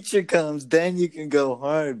teacher comes, then you can go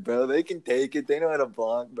hard, bro. They can take it. They know how to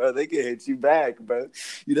block, bro. They can hit you back, bro.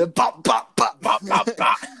 You know, pop, pop, pop, pop, pop,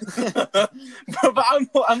 pop. But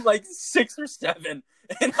I'm like 6 or 7.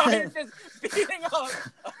 And I'm just beating up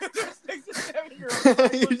 6 or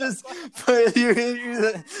 7-year-olds.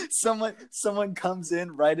 Someone comes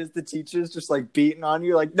in right as the teacher's just like beating on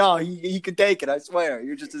you. Like, no, he can take it. I swear.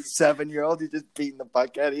 You're just a 7-year-old. He's just beating the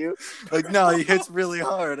fuck out of you. Like, no, he hits really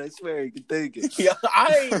hard. I swear he can take it. Yeah,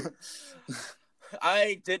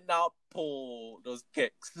 I did not pull those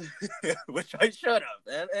kicks, which I should have.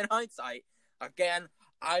 And in hindsight, again,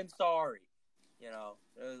 I'm sorry.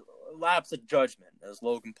 Lapse of judgment, as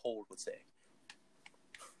Logan Paul would say.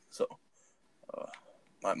 So,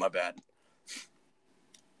 my bad.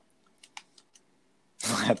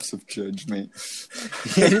 Lapse of judgment.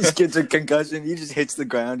 He just gets a concussion. He just hits the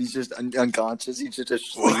ground. He's just unconscious. He's just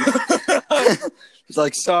asleep. He's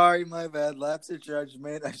like, sorry, my bad. Lapse of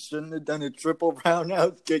judgment. I shouldn't have done a triple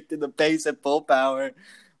roundhouse kick to the face at full power.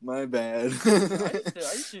 My bad. I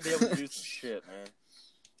used to be able to do some shit, man.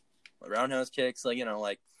 Roundhouse kicks, like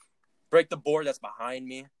break the board that's behind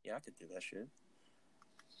me. Yeah, I could do that shit.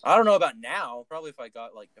 I don't know about now. Probably if I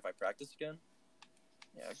practice again.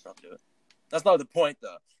 Yeah, I could probably do it. That's not the point,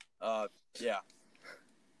 though. Yeah.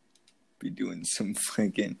 Be doing some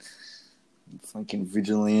fucking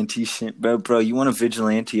vigilante shit, bro. You want to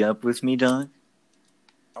vigilante up with me, Don?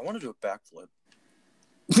 I want to do a backflip.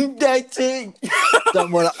 That's it. I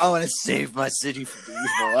want to save my city from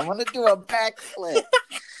evil. I want to do a backflip.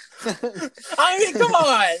 I mean, come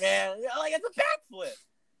on, man. Like, it's a backflip.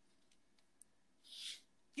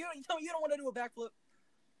 You don't want to do a backflip?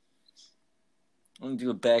 I want to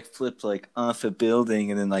do a backflip, like, off a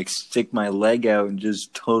building and then, like, stick my leg out and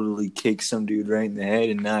just totally kick some dude right in the head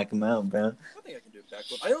and knock him out, bro. I think I can do a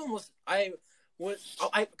backflip.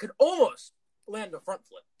 I could almost land a front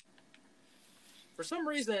flip. For some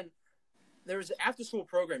reason, there was an after-school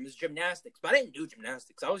program. It was gymnastics, but I didn't do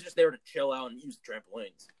gymnastics. I was just there to chill out and use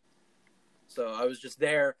trampolines. So I was just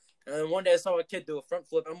there, and then one day I saw a kid do a front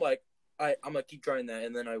flip. I'm like, I'm gonna keep trying that,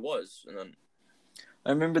 and then I was, and then. I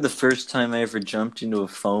remember the first time I ever jumped into a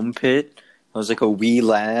foam pit. I was like a wee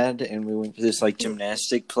lad, and we went to this like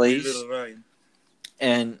gymnastic place,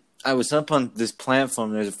 and I was up on this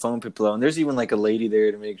platform. There's a foam pit below, and there's even like a lady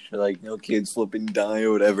there to make sure like no kids flip and die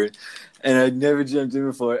or whatever. And I'd never jumped in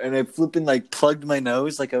before, and I flipping like plugged my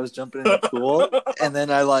nose like I was jumping in the pool, and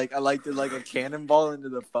then I did like a cannonball into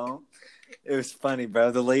the foam. It was funny, bro.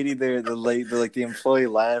 The lady there, the employee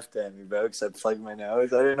laughed at me, bro, because I plugged my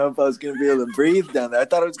nose. I didn't know if I was going to be able to breathe down there. I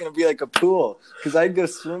thought it was going to be like a pool, because I'd go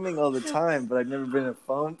swimming all the time, but I'd never been in a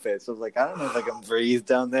foam pit. So I was like, I don't know if I can breathe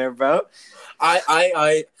down there, bro.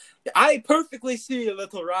 I perfectly see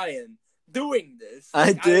little Ryan doing this.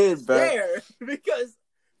 I did, bro. There because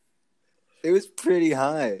it was pretty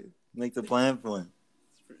high, like the platform.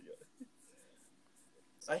 It's pretty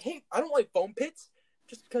good. I don't like foam pits,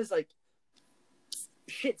 just because like.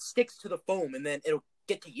 Shit sticks to the foam and then it'll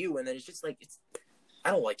get to you and then it's just like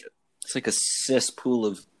I don't like it. It's like a cesspool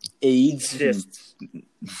of AIDS Cysts.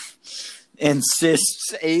 and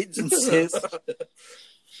cysts. AIDS and cysts.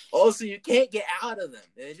 Also, you can't get out of them.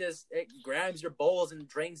 It grabs your balls and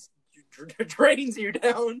drains you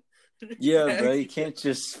down. Yeah, bro, you can't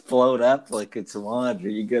just float up like it's water.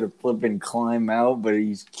 You gotta flip and climb out, but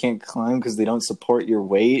you can't climb because they don't support your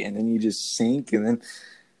weight, and then you just sink, and then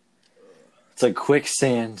it's like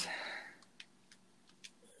quicksand.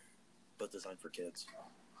 But designed for kids.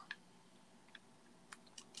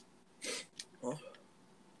 Well,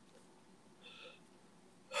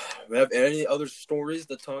 we have any other stories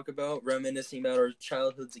to talk about, reminiscing about our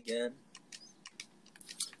childhoods again?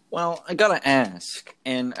 Well, I gotta ask,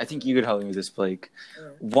 and I think you could help me with this, Blake.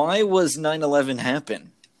 Why was 9/11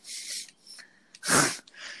 happen?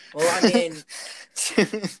 Well, I mean,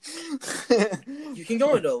 you can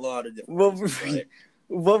go into a lot of different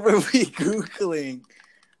what were we Googling?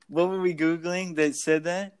 What were we Googling that said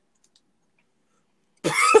that?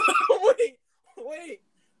 Wait.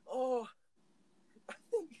 Oh,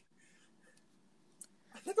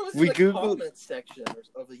 I think it was We in the Googled- comment section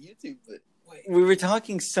of the YouTube video. Wait. We were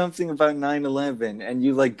talking something about 9/11, and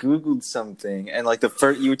you like Googled something, and like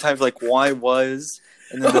you typed like "why was,"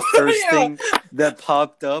 and then the first Yeah. thing that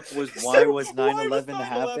popped up was "why was 9/11 Why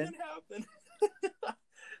happen?"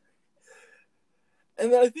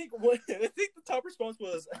 And then I think the top response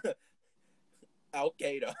was Al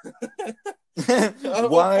Qaeda.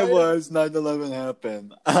 Why was 9/11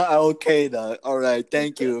 happen? Al Qaeda. All right,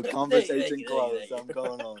 thank you. Conversation Thank you. closed. I'm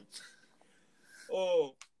going on.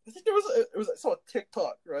 Oh, I think I saw a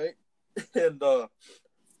TikTok, right? And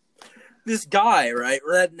this guy, right,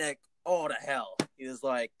 redneck, all to hell. He was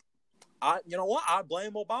like, you know what? I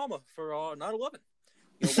blame Obama for 9/11.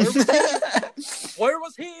 You know, where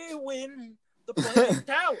was he when the plane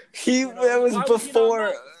tower? That was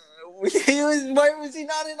before. Why was he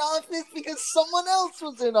not in office? Because someone else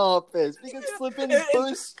was in office. Because flipping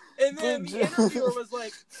Bush. And then the interviewer was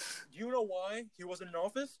like, "Do you know why he wasn't in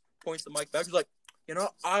office?" Points the mic back. He's like, "You know,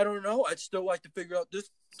 I don't know. I'd still like to figure out this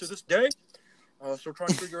to this day. Still trying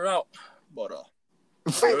to figure it out." But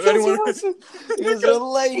he was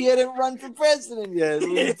so late. He hadn't run for president yet.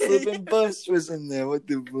 Flipping Bush was in there. What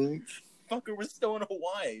the fuck? Fucker was still in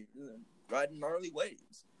Hawaii, riding gnarly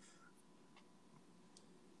waves.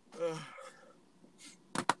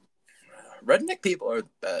 Redneck people are the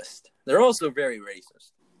best. They're also very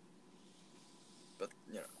racist. But,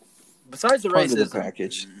 you know, besides the racism,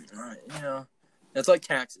 package. You know, it's like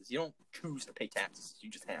taxes. You don't choose to pay taxes. You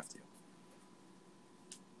just have to.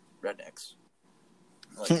 Rednecks.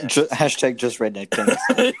 Hashtag just redneck things.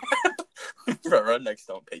 Rednecks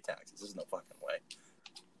don't pay taxes. There's no fucking way.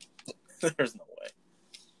 There's no way.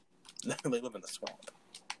 They live in the swamp.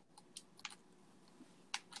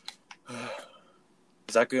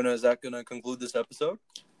 Is that gonna conclude this episode?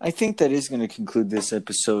 I think that is going to conclude this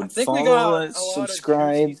episode. I think Follow we got us, a lot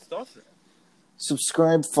subscribe. of juicy stuff there.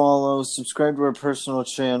 Subscribe to our personal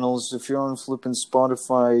channels. If you're on flipping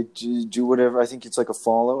Spotify, do whatever. I think it's like a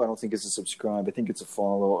follow. I don't think it's a subscribe. I think it's a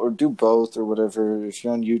follow. Or do both or whatever. If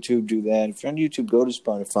you're on YouTube, do that. If you're on YouTube, go to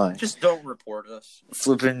Spotify. Just don't report us.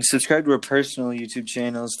 Subscribe to our personal YouTube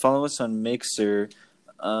channels. Follow us on Mixer.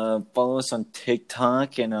 Follow us on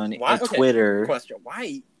TikTok and on Twitter. Question: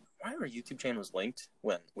 Why are our YouTube channels linked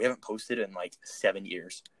when we haven't posted in like 7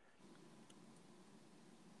 years?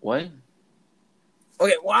 What?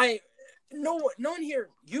 Okay, why? No one here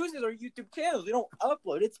uses our YouTube channels. We don't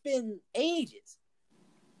upload. It's been ages.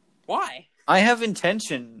 Why? I have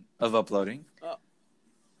intention of uploading.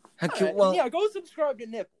 Yeah, go subscribe to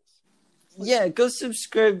Nipples. Yeah, go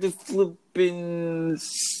subscribe to flipping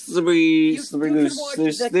Slippery Goose.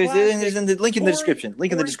 There's a link in the description.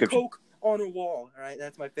 Link in the description. Coke on a wall. All right,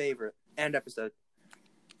 that's my favorite. End episode.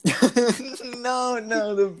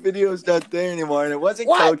 No, the video's not there anymore, and it wasn't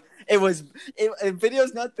Coke. The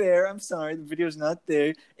video's not there. I'm sorry, the video's not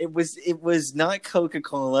there. It was not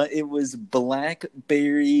Coca-Cola. It was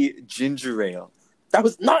Blackberry Ginger Ale. That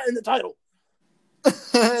was not in the title.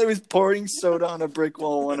 I was pouring soda on a brick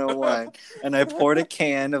wall 101, and I poured a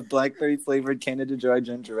can of blackberry flavored Canada Dry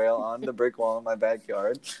ginger ale on the brick wall in my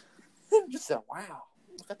backyard. Just said, "Wow,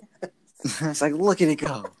 look at that." I was like, "Look at it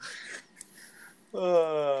go!"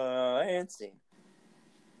 And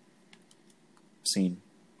scene.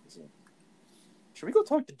 Should we go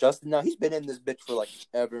talk to Justin now? He's been in this bitch for like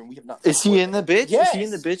ever, and we have not. Is he in the bitch? Yes. Is he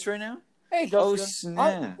in the bitch right now? Hey, Justin. Oh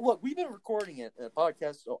snap! Look, we've been recording it in a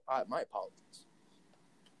podcast, so my apologies.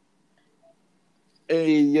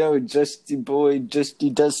 Hey, yo, Justy boy,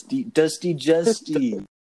 Dusty.